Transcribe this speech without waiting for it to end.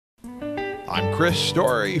I'm Chris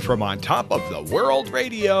Story from On Top of the World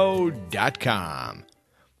Radio.com.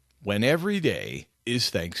 When every day is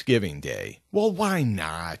Thanksgiving Day, well, why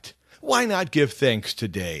not? Why not give thanks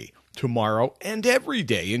today, tomorrow, and every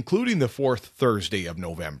day, including the fourth Thursday of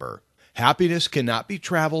November? Happiness cannot be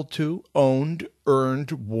traveled to, owned,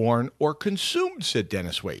 earned, worn, or consumed, said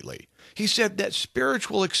Dennis Waitley. He said that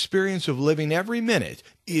spiritual experience of living every minute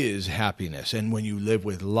is happiness. And when you live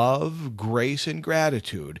with love, grace, and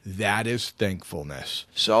gratitude, that is thankfulness.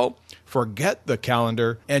 So forget the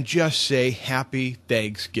calendar and just say Happy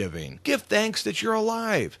Thanksgiving. Give thanks that you're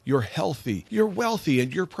alive, you're healthy, you're wealthy,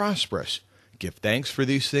 and you're prosperous. Give thanks for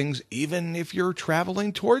these things even if you're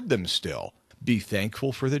traveling toward them still. Be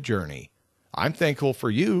thankful for the journey. I'm thankful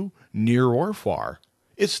for you, near or far.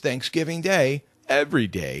 It's Thanksgiving Day, every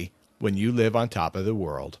day, when you live on top of the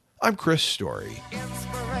world. I'm Chris Story.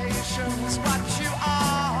 Inspiration's